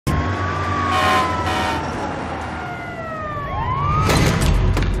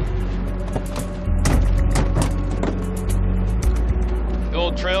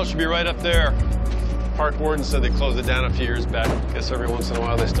should be right up there. Park warden said they closed it down a few years back. Guess every once in a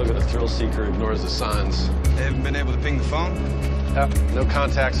while they still get a thrill seeker who ignores the signs. They haven't been able to ping the phone? Yep, no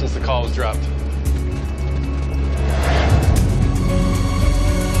contact since the call was dropped.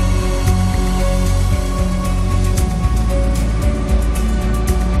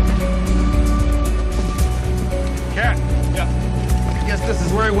 Cat. Yeah. I guess this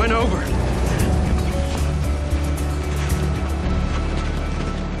is where he went over.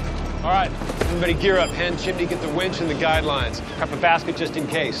 All right, everybody gear up. Hand chimney, get the winch and the guidelines. Prep a basket just in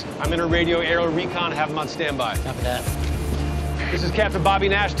case. I'm in a radio aerial recon, have them on standby. Copy that. This is Captain Bobby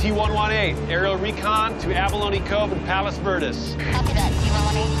Nash, T118. Aerial recon to Abalone Cove and Palos Verdes. Copy that,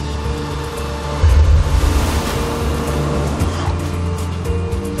 T118.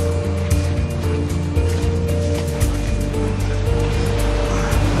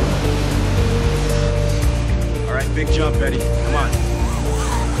 All right, big jump, Eddie. Come on.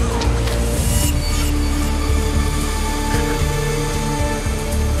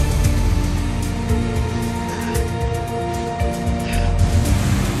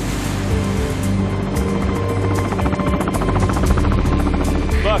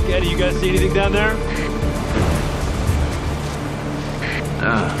 Buck, Eddie, you guys see anything down there?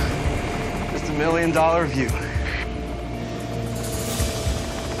 Just $1 million view.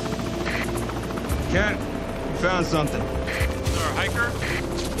 Cat, we found something. Our hiker?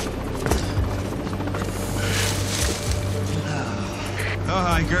 Oh,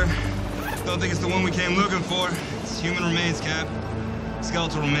 hiker. Don't think it's the one we came looking for. It's human remains, Cap.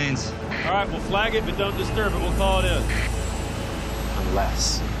 Skeletal remains. All right, we'll flag it, but don't disturb it. We'll call it in.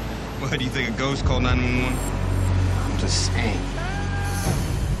 Unless. What, do you think a ghost called 911? I'm just saying.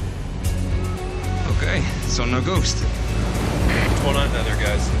 Okay, so no ghost. What's going on down there,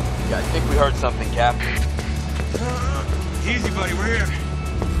 guys? Yeah, I think we heard something, Cap. Easy, buddy, we're here.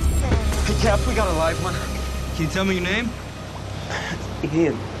 Hey, Cap, we got a live one. Can you tell me your name?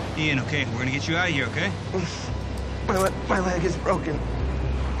 Ian, Ian, okay. We're gonna get you out of here, okay? my leg is broken.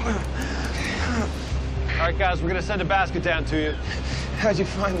 All right, guys, we're gonna send a basket down to you. How'd you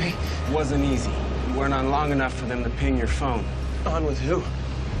find me? It wasn't easy. You weren't on long enough for them to ping your phone. On with who?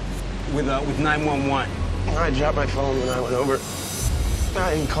 With 911. I dropped my phone when I went over.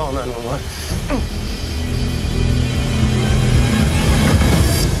 I didn't call 911.